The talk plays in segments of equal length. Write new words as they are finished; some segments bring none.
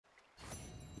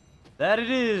That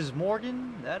it is,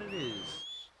 Morgan. That it is.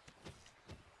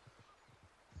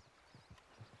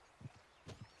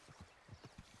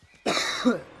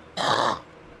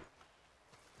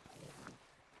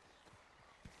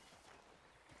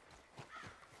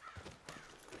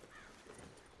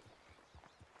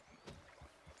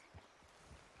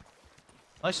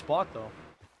 Nice spot, though.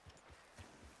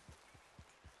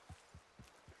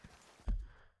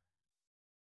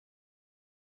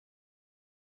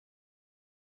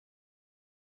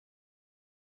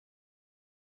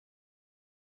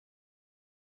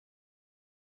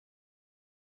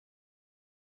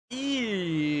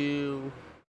 Ew.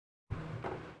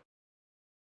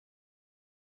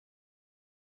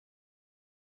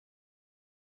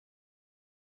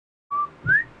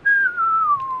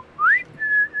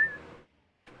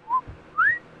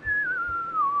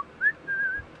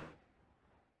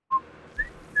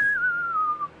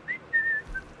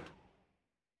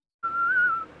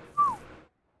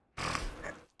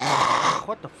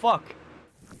 What the fuck?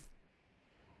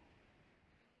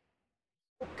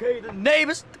 Okay, the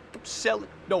neighbors selling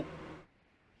dope.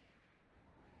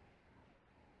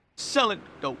 Selling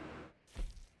dope.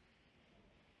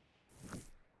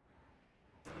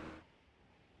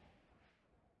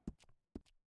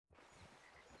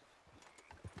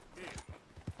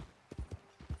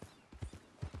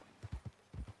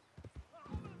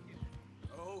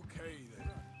 Okay then.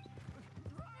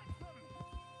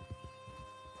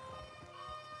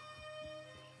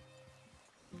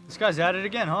 This guy's at it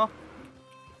again, huh?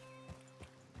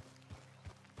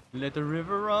 Let the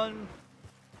river run.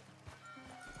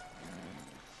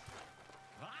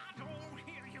 I don't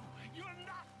hear you. You're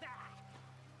not that.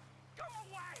 Go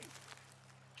away.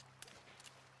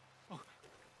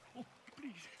 Oh,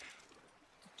 please.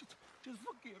 Just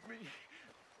forgive me.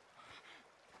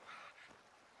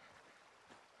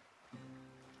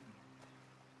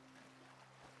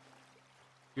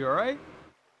 You alright?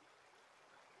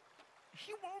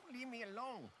 He won't leave me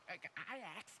alone. I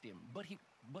asked him, but he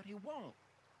won't.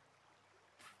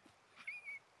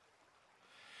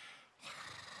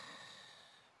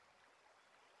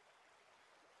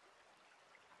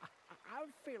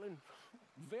 I'm feeling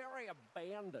very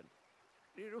abandoned.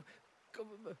 You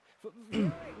know,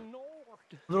 very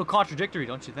ignored. A little contradictory,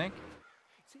 don't you think?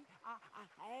 See,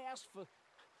 I asked for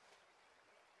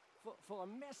a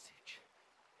message,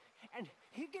 and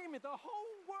he gave me the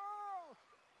whole world,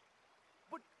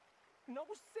 but no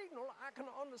signal I can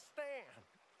understand.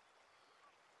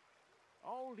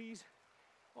 All these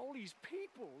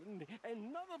people,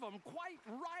 and none of them quite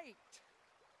right.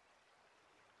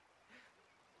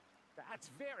 That's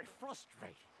very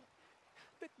frustrating.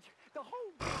 The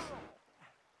whole world.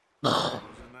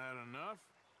 Wasn't that enough?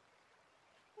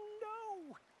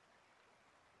 No,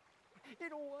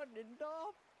 it wasn't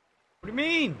enough. What do you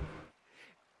mean?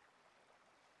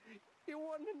 It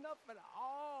wasn't enough at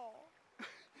all.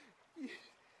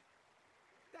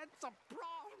 That's a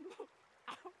problem.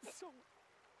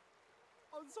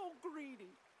 I'm so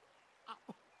greedy.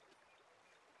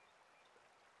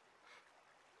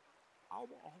 I'm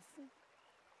awful.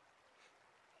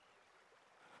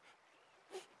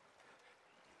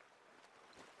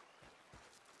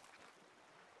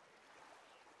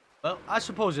 Well, I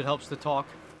suppose it helps to talk.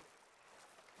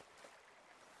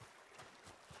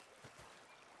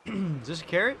 Is this a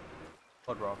carrot?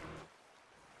 Blood rock.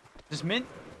 Is this mint?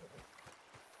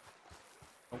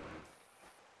 Nope.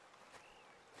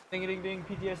 Ding a ding ding,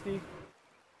 PTSD.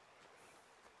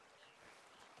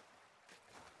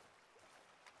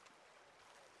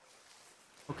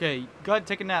 Okay, go ahead and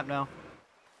take a nap now.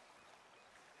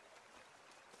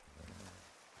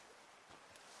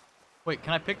 Wait,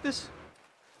 can I pick this?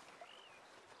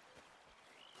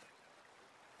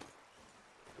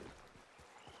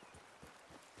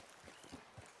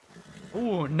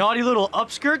 Ooh, naughty little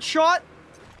upskirt shot?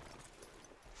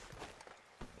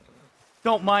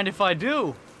 Don't mind if I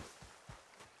do.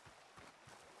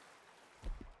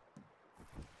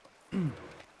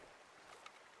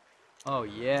 Oh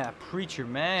yeah, preacher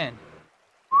man.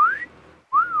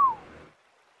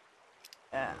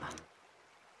 Yeah.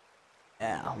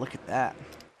 Yeah, look at that.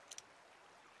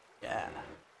 Yeah.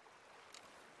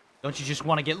 Don't you just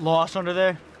want to get lost under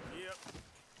there? Yep.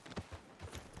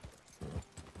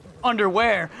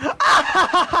 Underwear.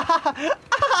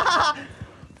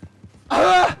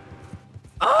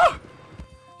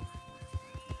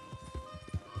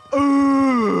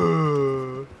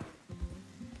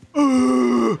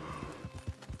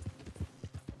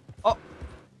 Oh,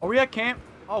 are we at camp?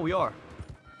 Oh, we are.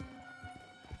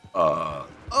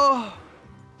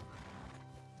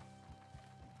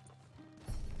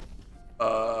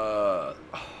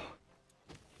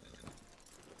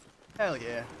 Hell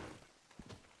yeah.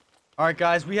 Alright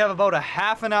guys, we have about a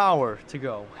half an hour to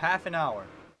go. Half an hour.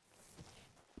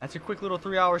 That's a quick little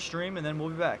 3-hour stream and then we'll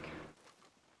be back.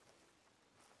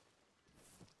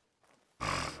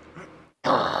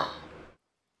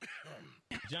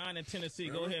 John in Tennessee,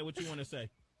 go ahead. What you want to say?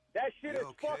 That shit is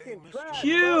okay, fucking Mr. trash.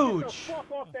 Huge! Get the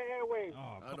fuck off the airwaves.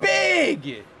 Oh,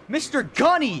 Big! Mr.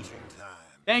 Gunny! Challenging times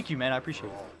Thank you, man. I for appreciate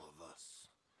it. all of us.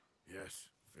 Yes,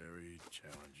 very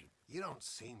challenging. You don't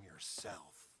seem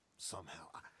yourself somehow.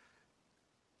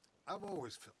 I've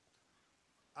always felt.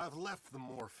 I've left the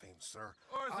morphine, sir.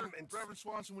 Arthur, I'm in- Reverend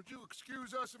Swanson, would you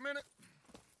excuse us a minute?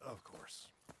 Of course.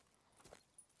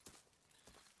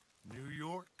 New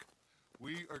York.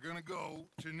 We are gonna go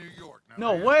to New York. Now,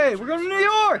 No there's way, the we're going to choice New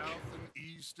of York! South and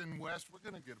east and west. We're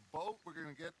gonna get a boat. We're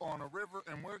gonna get on a river,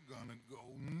 and we're gonna go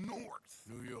north.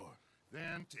 New York.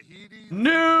 Then Tahiti.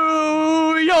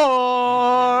 New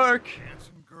York!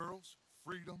 Dancing girls,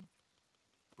 freedom.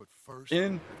 But first,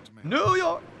 In we have to make New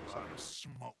York. a lot of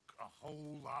smoke, a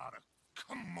whole lot of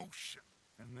commotion,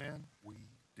 and then we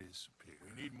disappear.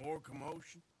 We need more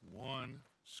commotion. 1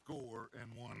 score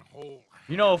and 1 whole.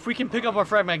 You know, if we can pick up our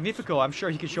Frag Magnifico, I'm sure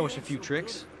he could show us a few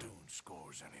tricks. Doing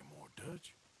scores anymore,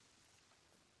 Dutch.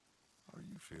 Are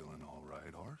you feeling all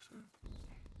right, Arthur?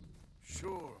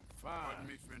 Sure, fine. Pardon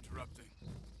me for interrupting.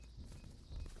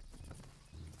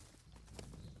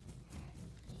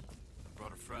 I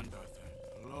brought a friend, Arthur.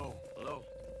 Hello. Hello.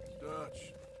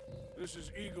 Dutch. This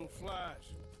is Eagle Flies.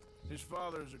 His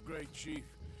father is a great chief.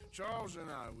 Charles and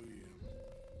I, we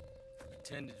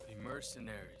pretended to be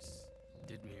mercenaries.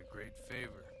 Did me a great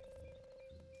favor.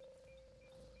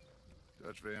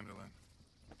 Dutch Vanderlyn.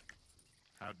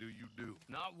 How do you do?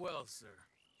 Not well, sir.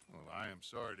 Well, I am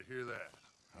sorry to hear that.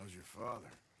 How's your father?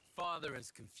 Father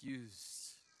has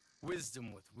confused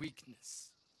wisdom with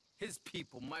weakness. His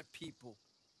people, my people,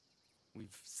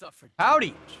 we've suffered too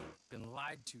Howdy. much, been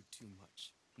lied to too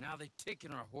much. Now they've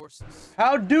taken our horses.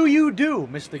 How do you do,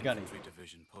 Mr. Gunny? Infantry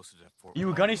division posted at Fort You a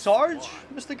Walton Gunny Sarge,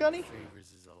 Squad. Mr. Gunny?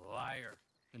 Favors is a liar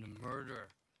and a murderer.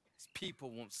 His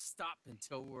people won't stop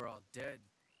until we're all dead.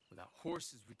 Without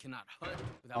horses, we cannot hunt.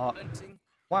 Without hunting,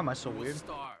 Why am I so we will weird?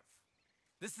 starve.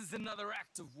 This is another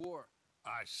act of war.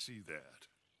 I see that.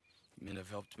 Men have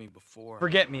helped me before.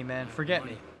 Forget me, man. Forget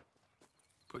me.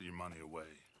 Put your money away,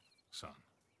 son.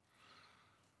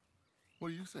 What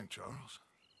do you think, Charles?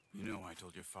 You know I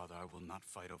told your father I will not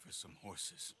fight over some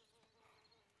horses.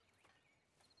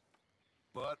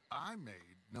 But I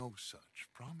made no such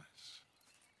promise.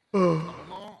 Come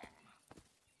along.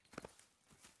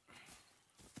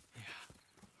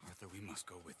 Arthur, we must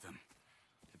go with them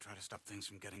to try to stop things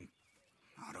from getting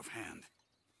out of hand.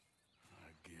 I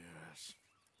guess.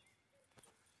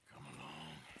 Come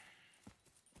along.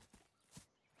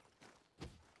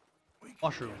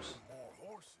 Mushrooms. More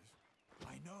horses?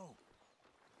 I know.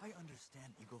 I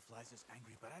understand Eagle Flies is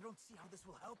angry, but I don't see how this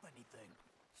will help anything.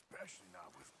 Especially not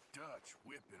with Dutch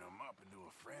whipping them up into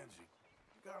a frenzy.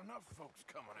 You got enough folks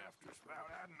coming after us without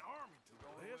adding an army to the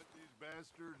list. Let these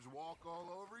bastards walk all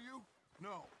over you?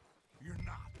 No, you're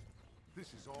not.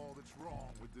 This is all that's wrong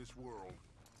with this world.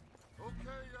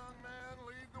 Okay, young man,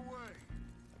 lead the way.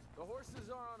 The horses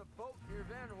are on a boat near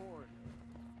Van Horn.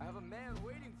 I have a man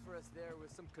waiting for us there with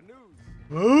some canoes.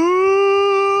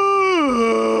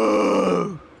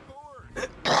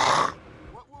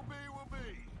 What will be, will be.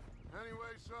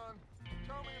 Anyway, son,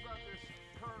 tell me about this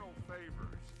Colonel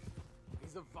Favors.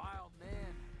 He's a vile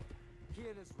man. He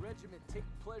and his regiment take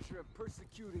pleasure in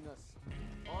persecuting us.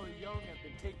 All the young have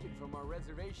been taken from our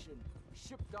reservation,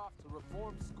 shipped off to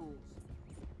reform schools.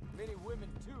 Many women,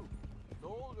 too. The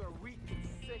old are weak and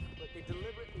sick, but they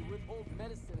deliberately withhold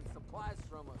medicine and supplies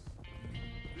from us.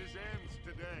 This ends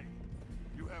today.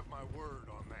 You have my word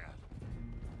on that.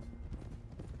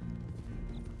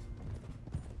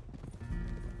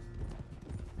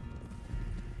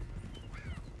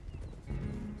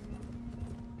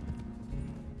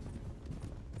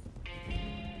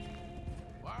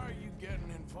 Why are you getting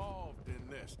involved in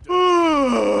this?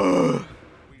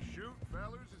 We shoot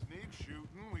fellers as need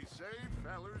shooting. We save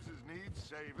fellers as need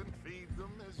saving. Feed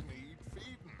them as need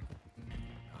feeding.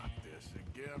 Not this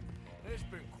again. It's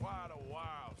been quite a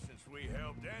while since we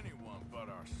helped anyone but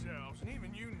ourselves, and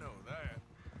even you know that.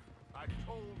 I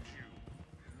told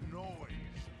you,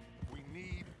 noise. We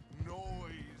need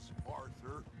noise,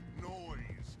 Arthur.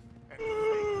 Noise. And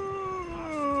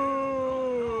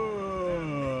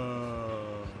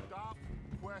stop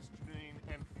questioning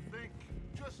and think.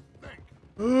 Just think.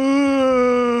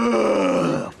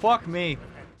 Fuck me.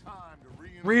 And time to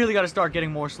Really gotta start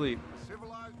getting more sleep. The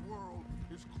civilized world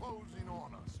is closing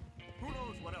on us. Who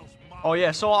knows what else might Oh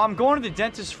yeah, so I'm going to the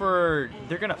dentist for,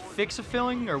 they're gonna fix a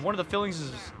filling, or one of the fillings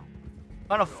is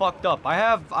kind of fucked up.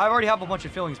 I already have a bunch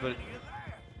of fillings, but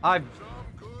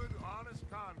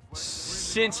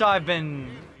since I've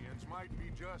been,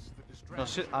 no,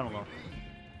 I don't know.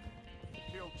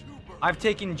 I've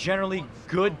taken generally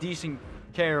good, decent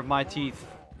care of my teeth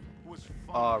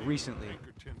recently.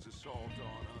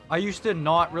 I used to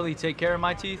not really take care of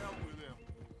my teeth,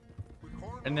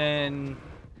 and then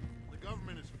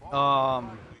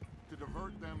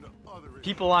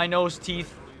people I know's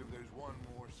teeth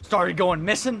started going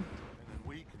missing,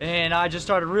 and I just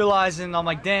started realizing, I'm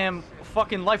like, damn,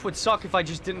 fucking life would suck if I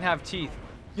just didn't have teeth.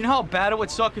 You know how bad it would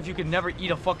suck if you could never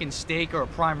eat a fucking steak or a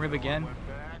prime rib again?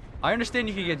 I understand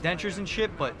you could get dentures and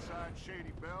shit, but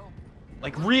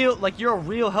like you're a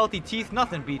real healthy teeth,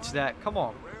 nothing beats that. Come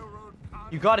on.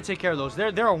 You gotta take care of those.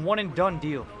 They're a one and done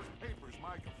deal.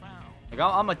 Like,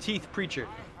 I'm a teeth preacher.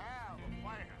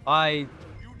 I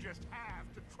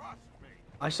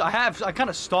kind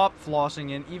of stopped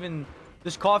flossing, and even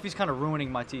this coffee's kind of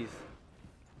ruining my teeth.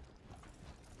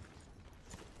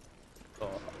 So,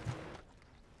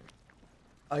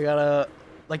 I gotta,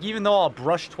 like, even though I'll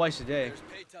brush twice a day,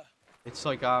 it's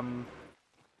like I'm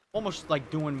almost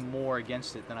like doing more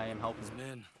against it than I am helping.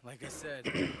 Man, like I said,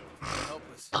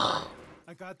 helpless.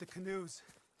 I got the canoes.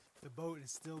 The boat is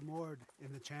still moored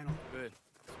in the channel. Good.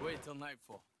 Let's wait till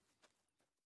nightfall.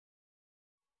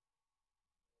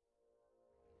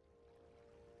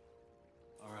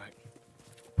 All right.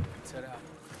 Let's head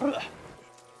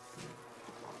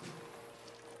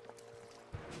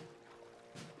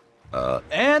out.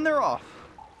 And they're off.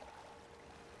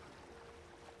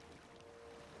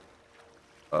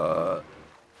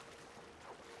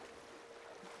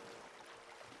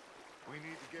 We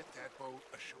need to get that boat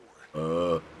ashore.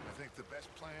 I think the best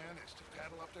plan is to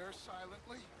paddle up there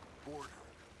silently, board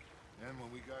her. And when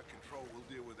we got control, we'll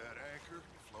deal with that anchor and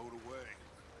float away.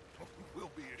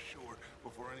 We'll be ashore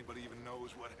before anybody even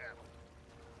knows what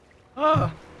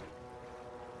happened.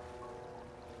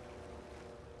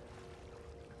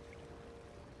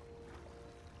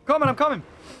 I'm coming.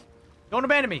 Don't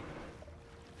abandon me.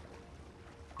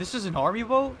 This is an army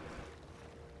boat?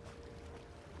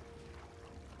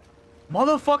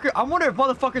 Motherfucker, I wonder if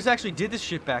motherfuckers actually did this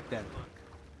shit back then.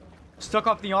 Stuck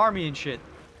up the army and shit.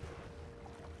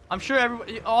 I'm sure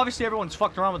obviously everyone's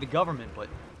fucked around with the government, but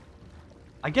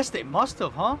I guess they must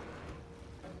have, huh?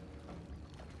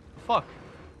 Fuck.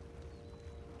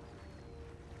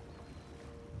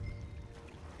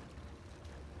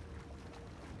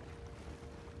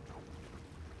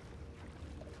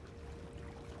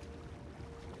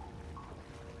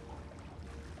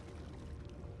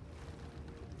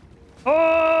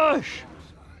 Push!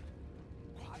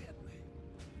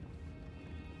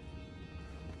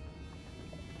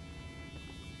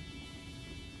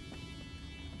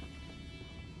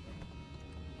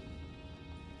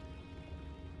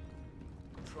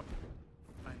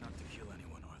 Try not to kill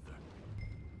anyone, Arthur.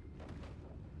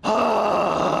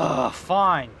 Ah,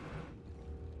 fine.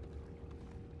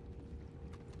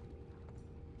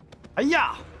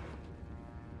 Hiya!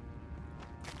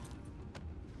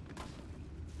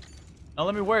 Now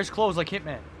let me wear his clothes like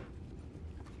Hitman.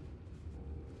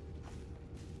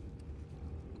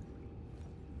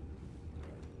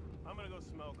 I'm gonna go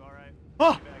smoke, alright?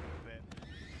 Oh! Be back in a bit.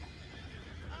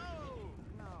 Oh!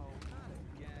 No, not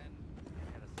again.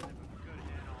 I had a sniff of a good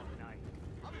hand all night.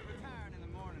 I'll be retiring in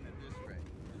the morning at this rate.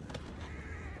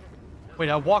 Wait,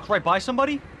 I walked right by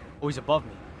somebody? Oh, he's above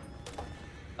me.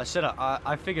 I said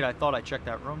I figured I thought I checked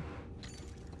that room.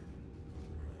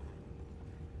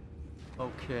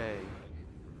 Okay.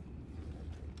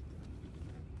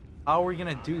 How are we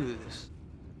gonna do this?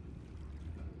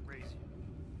 Crazy.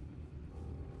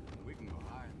 We can go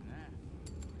higher than that.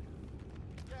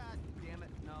 God damn it,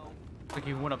 no. Like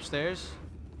he went upstairs?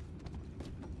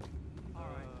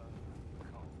 Alright.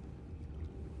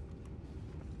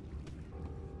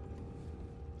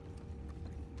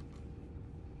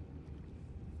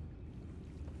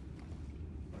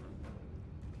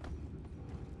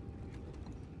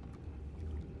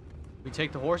 We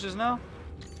take the horses now?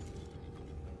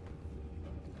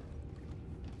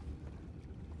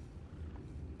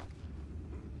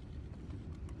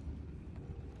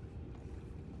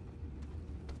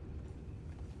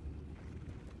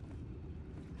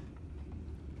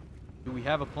 Do we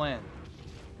have a plan?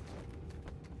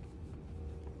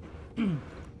 You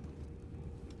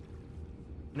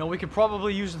know, we could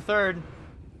probably use the third.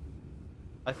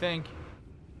 I think.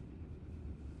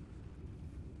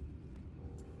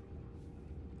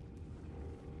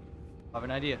 I have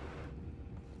an idea.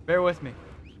 Bear with me.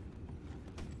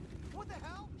 What the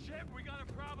hell? Ship, we got a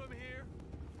problem here.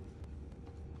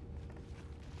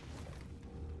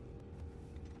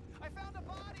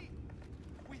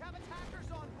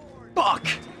 Fuck!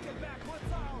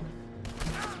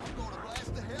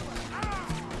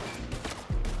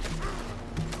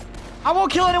 I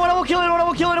won't kill anyone, I won't kill anyone, I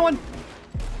won't kill anyone!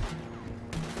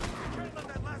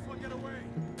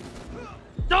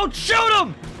 Don't shoot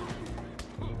him!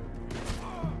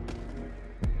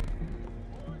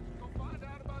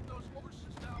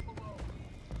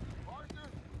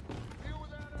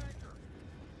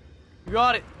 You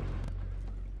got it.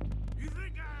 You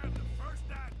think I have the first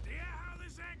idea how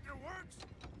this anchor works?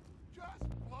 Just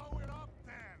blow it up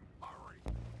then. Hurry.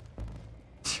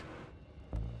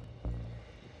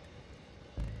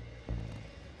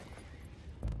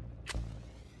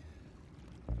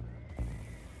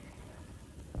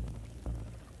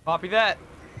 Copy that.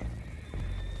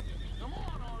 Come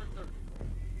on, Arthur.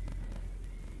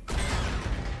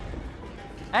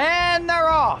 And they're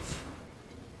off.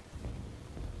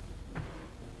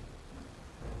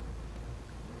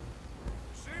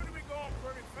 Seem to be going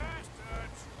pretty fast,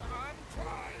 Dutch. I'm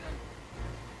trying.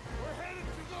 We're headed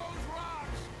to those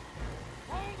rocks.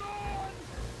 Hold on.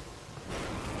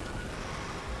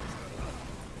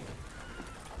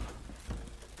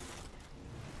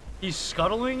 He's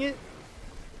scuttling it?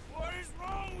 What is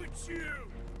wrong with you?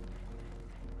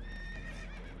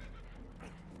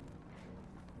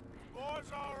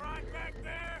 Boys all right back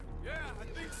there? Yeah, I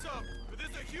think so. But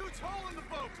there's a huge hole in the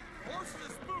boat. Horses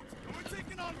are spooked, and we're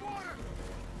taking on water.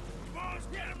 Boys,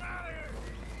 get him out of here.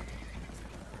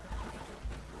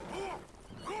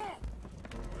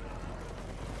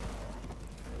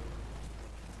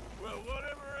 Well,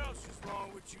 whatever else is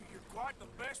wrong with you, you're quite the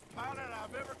best pilot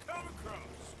I've ever come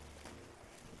across.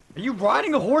 Are you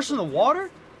riding a horse in the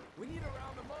water? We need to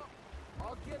round them up.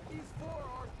 I'll get these 4,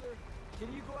 Arthur.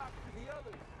 Can you go after the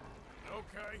others?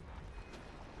 Okay.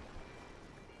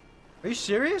 Are you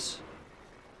serious?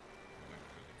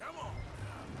 Come on.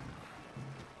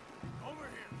 Over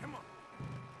here, come on.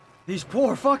 These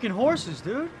poor fucking horses,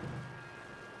 dude.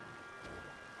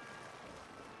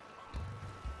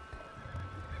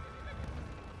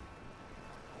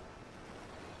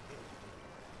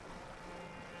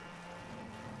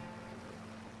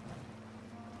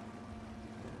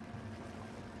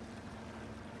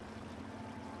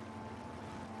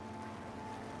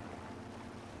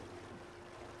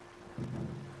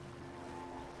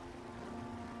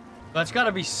 That's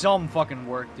gotta be some fucking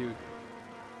work, dude.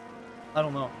 I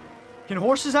don't know. Can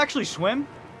horses actually swim?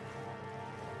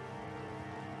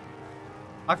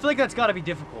 I feel like that's gotta be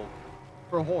difficult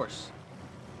for a horse.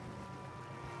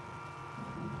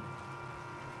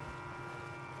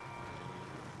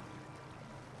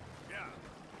 Yeah.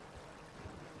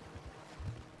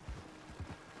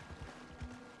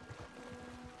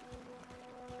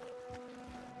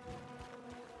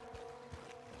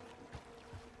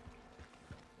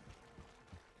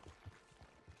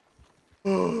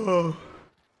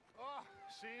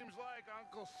 Seems like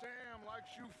Uncle Sam likes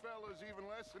you fellas even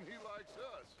less than he likes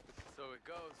us. So it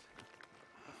goes.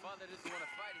 My father doesn't want to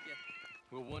fight again.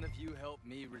 Will one of you help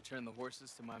me return the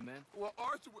horses to my men? Well,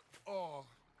 Arthur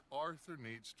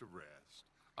needs to rest.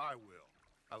 I will.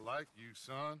 I like you,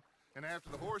 son. And after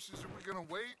the horses, are we gonna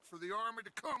wait for the army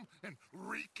to come and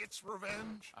wreak its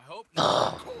revenge? I hope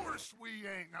not. Of course we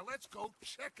ain't. Now let's go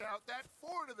check out that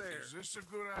fort of theirs. Is this a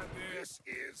good idea? This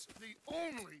is the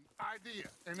only idea,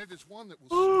 and it is one that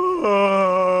will.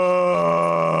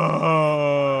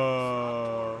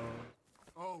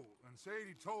 Oh, and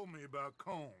Sadie told me about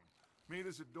Combe. Meet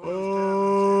us at Doyle's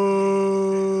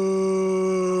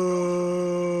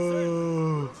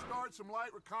We'll start some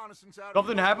light reconnaissance out.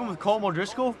 Something happened with Colm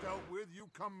O'Driscoll? With you,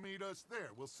 come meet us there.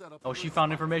 We'll set up. Oh, she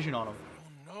found information on him.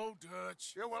 No,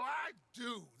 Dutch. Yeah, well, I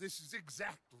do. This is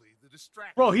exactly the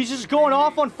distraction. Bro, he's just going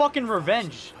off on fucking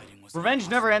revenge. Revenge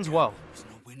never ends well. There's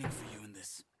no winning for you in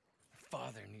this.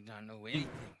 Father need not know anything.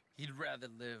 He'd rather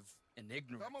live in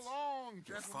ignorance. Come along, Your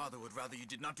gentlemen. father would rather you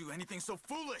did not do anything so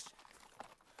foolish.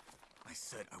 I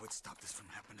said I would stop this from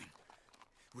happening.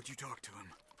 Would you talk to him?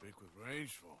 Speak with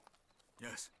Rangeful.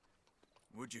 Yes.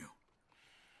 Would you?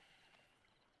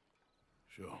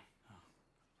 Sure.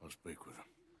 I'll speak with him.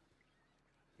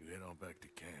 You head on back to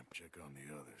camp. Check on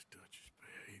the others. Dutch's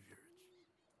behavior.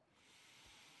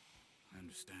 I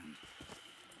understand.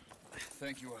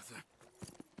 Thank you, Arthur.